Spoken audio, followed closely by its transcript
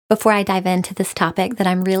Before I dive into this topic that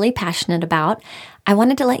I'm really passionate about, I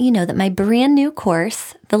wanted to let you know that my brand new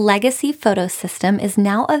course, The Legacy Photo System, is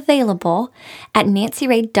now available at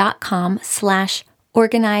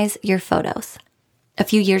nancyrae.com/organizeyourphotos. A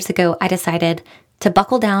few years ago, I decided to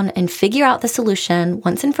buckle down and figure out the solution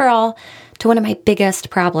once and for all to one of my biggest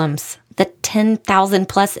problems, the 10,000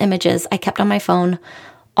 plus images I kept on my phone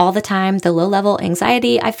all the time, the low-level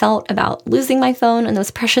anxiety I felt about losing my phone and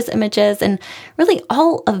those precious images, and really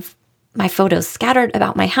all of my photos scattered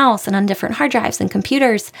about my house and on different hard drives and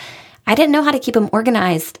computers. I didn't know how to keep them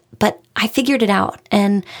organized, but I figured it out.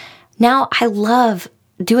 And now I love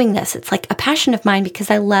doing this. It's like a passion of mine because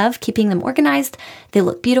I love keeping them organized. They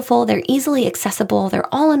look beautiful. They're easily accessible.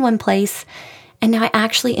 They're all in one place. And now I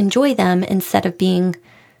actually enjoy them instead of being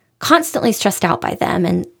constantly stressed out by them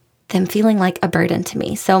and them feeling like a burden to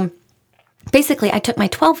me. So basically, I took my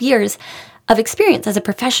 12 years of experience as a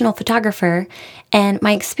professional photographer and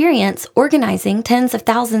my experience organizing tens of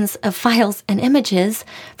thousands of files and images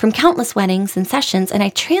from countless weddings and sessions, and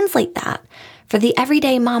I translate that for the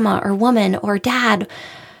everyday mama or woman or dad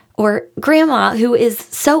or grandma who is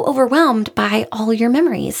so overwhelmed by all your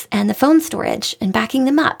memories and the phone storage and backing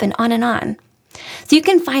them up and on and on. So you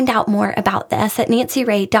can find out more about this at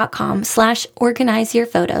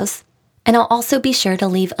nancyrae.com/organizeyourphotos, and I'll also be sure to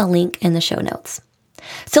leave a link in the show notes.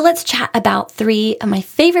 So let's chat about 3 of my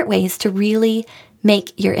favorite ways to really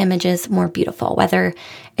make your images more beautiful, whether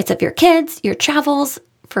it's of your kids, your travels,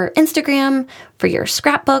 for Instagram, for your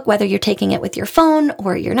scrapbook, whether you're taking it with your phone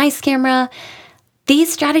or your nice camera.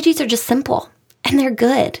 These strategies are just simple and they're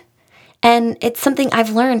good. And it's something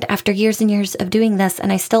I've learned after years and years of doing this,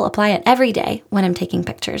 and I still apply it every day when I'm taking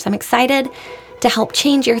pictures. I'm excited to help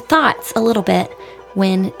change your thoughts a little bit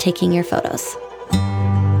when taking your photos.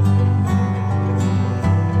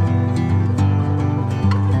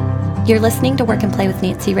 You're listening to Work and Play with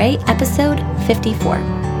Nancy Rae, episode 54.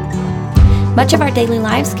 Much of our daily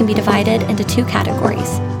lives can be divided into 2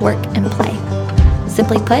 categories, work and play.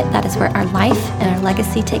 Simply put, that is where our life and our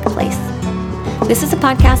legacy take place. This is a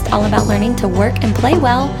podcast all about learning to work and play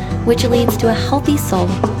well, which leads to a healthy soul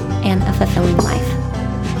and a fulfilling life.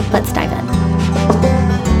 Let's dive in.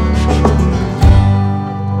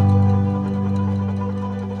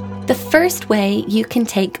 The first way you can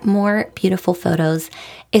take more beautiful photos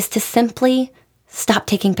is to simply stop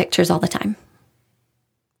taking pictures all the time.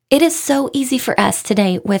 It is so easy for us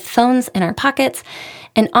today with phones in our pockets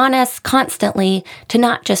and on us constantly to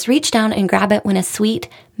not just reach down and grab it when a sweet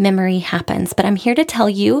memory happens. But I'm here to tell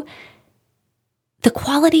you the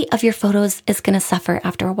quality of your photos is going to suffer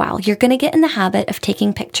after a while. You're going to get in the habit of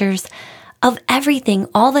taking pictures of everything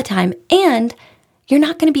all the time, and you're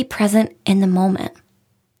not going to be present in the moment.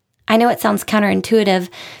 I know it sounds counterintuitive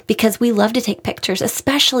because we love to take pictures,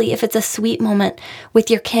 especially if it's a sweet moment with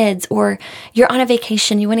your kids or you're on a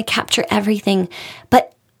vacation, you want to capture everything. But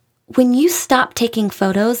when you stop taking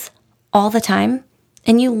photos all the time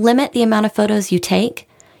and you limit the amount of photos you take,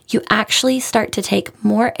 you actually start to take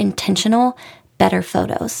more intentional, better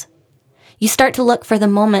photos. You start to look for the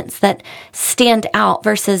moments that stand out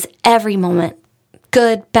versus every moment.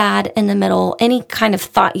 Good, bad, in the middle, any kind of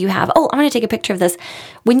thought you have. Oh, I'm going to take a picture of this.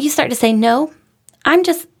 When you start to say, no, I'm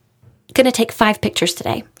just going to take 5 pictures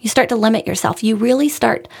today. You start to limit yourself. You really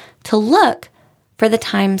start to look for the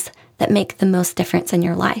times that make the most difference in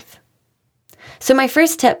your life. So my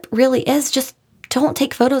first tip really is just don't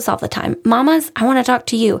take photos all the time. Mamas, I want to talk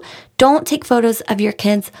to you. Don't take photos of your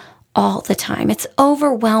kids all the time. It's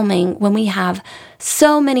overwhelming when we have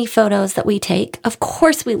so many photos that we take. Of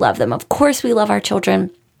course we love them. Of course we love our children.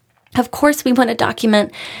 Of course we want to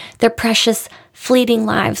document their precious, fleeting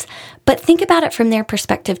lives. But think about it from their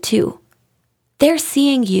perspective too. They're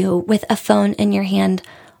seeing you with a phone in your hand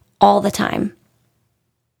all the time.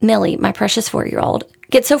 Millie, my precious 4-year-old,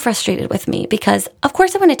 gets so frustrated with me because of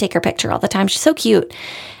course I want to take her picture all the time. She's so cute.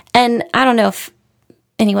 And I don't know if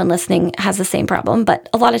anyone listening has the same problem, but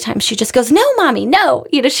a lot of times she just goes, no, mommy, no.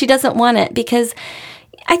 She doesn't want it because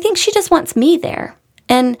I think she just wants me there.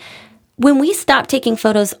 And when we stop taking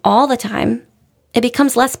photos all the time, it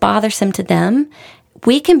becomes less bothersome to them.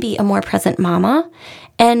 We can be a more present mama.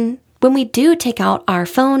 And when we do take out our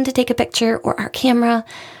phone to take a picture or our camera,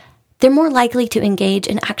 they're more likely to engage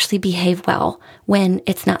and actually behave well when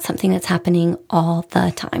it's not something that's happening all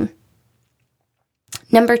the time.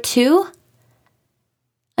 Number 2,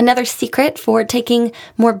 another secret for taking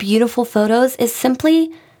more beautiful photos is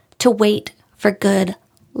simply to wait for good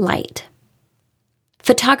light.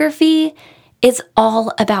 Photography is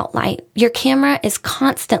all about light. Your camera is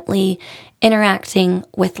constantly interacting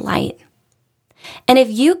with light. And if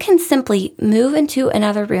you can simply move into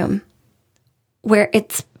another room where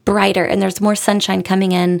it's brighter and there's more sunshine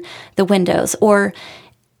coming in the windows, or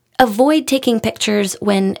avoid taking pictures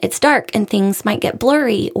when it's dark and things might get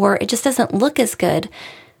blurry or it just doesn't look as good.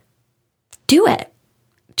 Do it.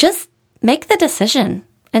 Just make the decision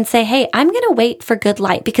and say, hey, I'm going to wait for good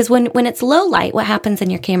light, because when it's low light, what happens in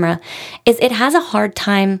your camera is it has a hard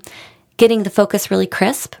time getting the focus really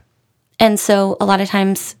crisp. And so a lot of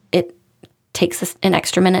times it takes us an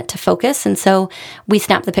extra minute to focus. And so we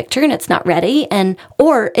snap the picture and it's not ready.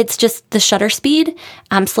 Or it's just the shutter speed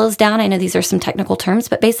slows down. I know these are some technical terms,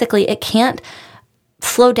 but basically it can't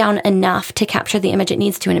slow down enough to capture the image it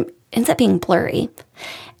needs to, and it ends up being blurry.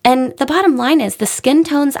 And the bottom line is the skin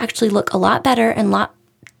tones actually look a lot better and a lot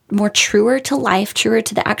more truer to life, truer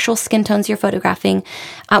to the actual skin tones you're photographing,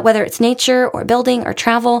 whether it's nature or building or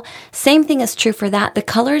travel. Same thing is true for that. The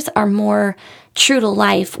colors are more true to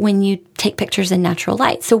life when you take pictures in natural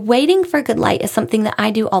light. So waiting for good light is something that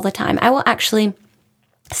I do all the time. I will actually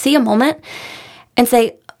see a moment and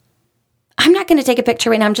say, I'm not going to take a picture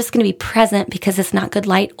right now. I'm just going to be present because it's not good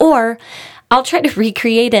light. Or I'll try to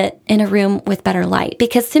recreate it in a room with better light.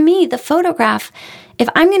 Because to me, the photograph, if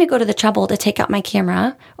I'm going to go to the trouble to take out my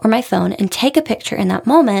camera or my phone and take a picture in that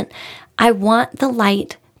moment, I want the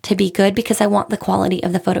light to be good because I want the quality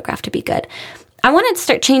of the photograph to be good. I want to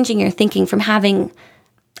start changing your thinking from having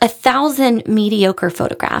 1,000 mediocre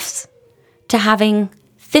photographs to having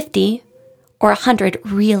 50 or 100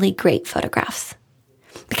 really great photographs.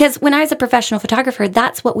 Because when I was a professional photographer,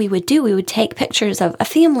 that's what we would do. We would take pictures of a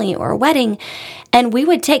family or a wedding, and we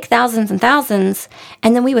would take thousands and thousands,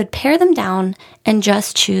 and then we would pare them down and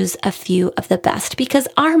just choose a few of the best. Because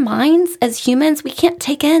our minds as humans, we can't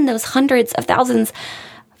take in those hundreds and thousands,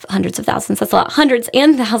 that's a lot, hundreds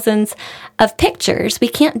and thousands of pictures. We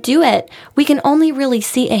can't do it. We can only really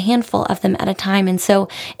see a handful of them at a time. And so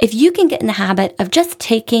if you can get in the habit of just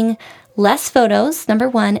taking less photos, number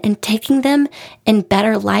one, and taking them in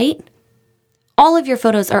better light, all of your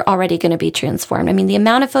photos are already going to be transformed. I mean, the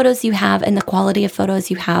amount of photos you have and the quality of photos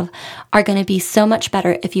you have are going to be so much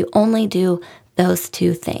better if you only do those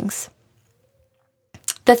two things.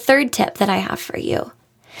 The third tip that I have for you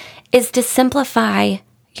is to simplify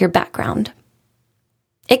your background.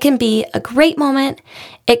 It can be a great moment.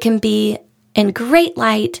 It can be in great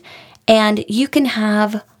light, and you can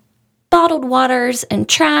have bottled waters and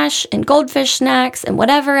trash and goldfish snacks and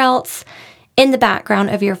whatever else in the background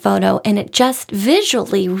of your photo, and it just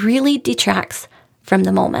visually really detracts from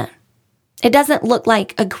the moment. It doesn't look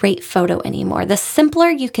like a great photo anymore. The simpler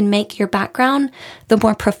you can make your background, the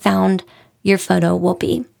more profound your photo will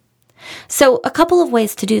be. So a couple of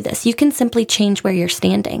ways to do this. You can simply change where you're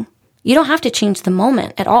standing. You don't have to change the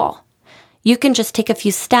moment at all. You can just take a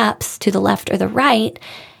few steps to the left or the right,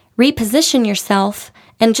 reposition yourself,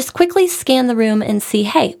 and just quickly scan the room and see,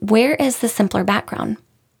 hey, where is the simpler background?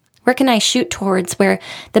 Where can I shoot towards where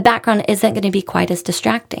the background isn't going to be quite as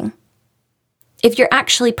distracting? If you're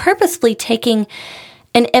actually purposefully taking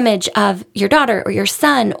an image of your daughter or your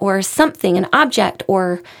son or something, an object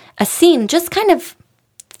or a scene, just kind of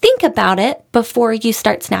think about it before you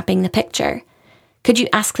start snapping the picture. Could you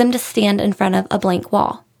ask them to stand in front of a blank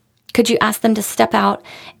wall? Could you ask them to step out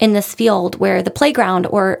in this field where the playground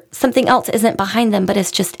or something else isn't behind them but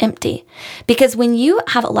is just empty? Because when you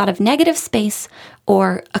have a lot of negative space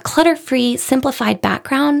or a clutter-free, simplified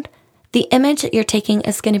background, the image that you're taking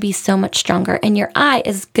is going to be so much stronger, and your eye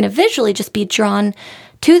is going to visually just be drawn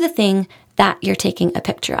to the thing that you're taking a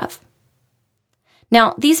picture of.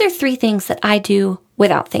 Now, these are 3 things that I do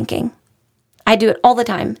without thinking. I do it all the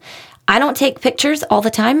time. I don't take pictures all the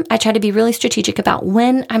time. I try to be really strategic about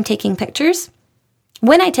when I'm taking pictures.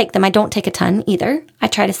 When I take them, I don't take a ton either. I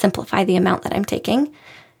try to simplify the amount that I'm taking.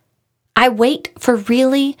 I wait for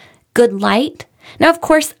really good light. Now, of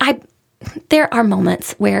course, there are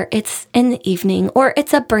moments where it's in the evening or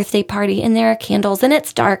it's a birthday party and there are candles and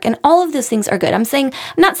it's dark, and all of those things are good. I'm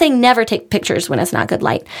not saying never take pictures when it's not good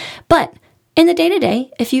light, but in the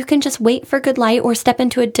day-to-day, if you can just wait for good light or step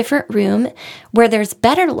into a different room where there's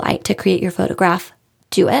better light to create your photograph,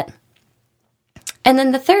 do it. And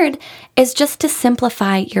then the third is just to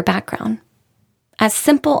simplify your background. As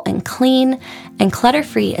simple and clean and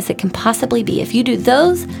clutter-free as it can possibly be. If you do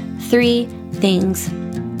those 3 things,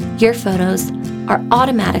 your photos are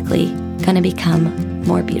automatically going to become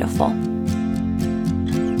more beautiful.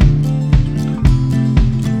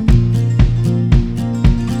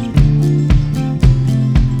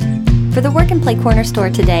 For the Work and Play Corner store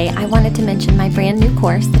today, I wanted to mention my brand new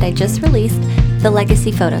course that I just released, the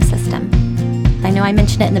Legacy Photo System. I know I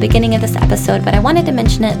mentioned it in the beginning of this episode, but I wanted to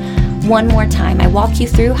mention it one more time. I walk you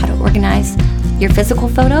through how to organize your physical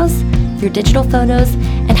photos, your digital photos,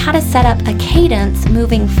 and how to set up a cadence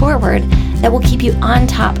moving forward that will keep you on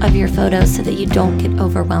top of your photos so that you don't get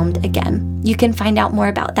overwhelmed again. You can find out more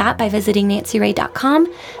about that by visiting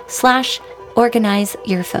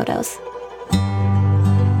nancyrae.com/organizeyourphotos.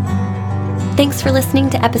 Thanks for listening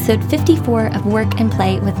to episode 54 of Work and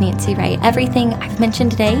Play with Nancy Rae. Everything I've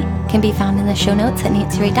mentioned today can be found in the show notes at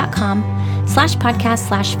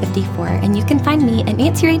nancyrae.com/podcast/54. And you can find me at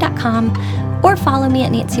nancyrae.com or follow me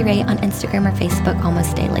at Nancy Rae on Instagram or Facebook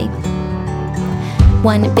almost daily.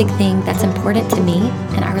 One big thing that's important to me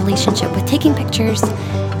in our relationship with taking pictures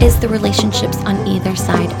is the relationships on either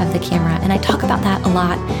side of the camera. And I talk about that a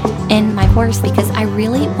lot in my course because I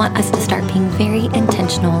really want us to start being very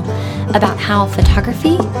intentional about how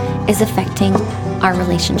photography is affecting our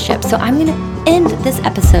relationship. So I'm going to end this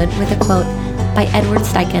episode with a quote by Edward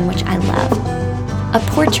Steichen, which I love. A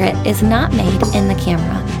portrait is not made in the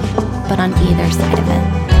camera, but on either side of it.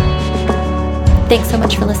 Thanks so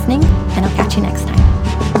much for listening, and I'll catch you next time.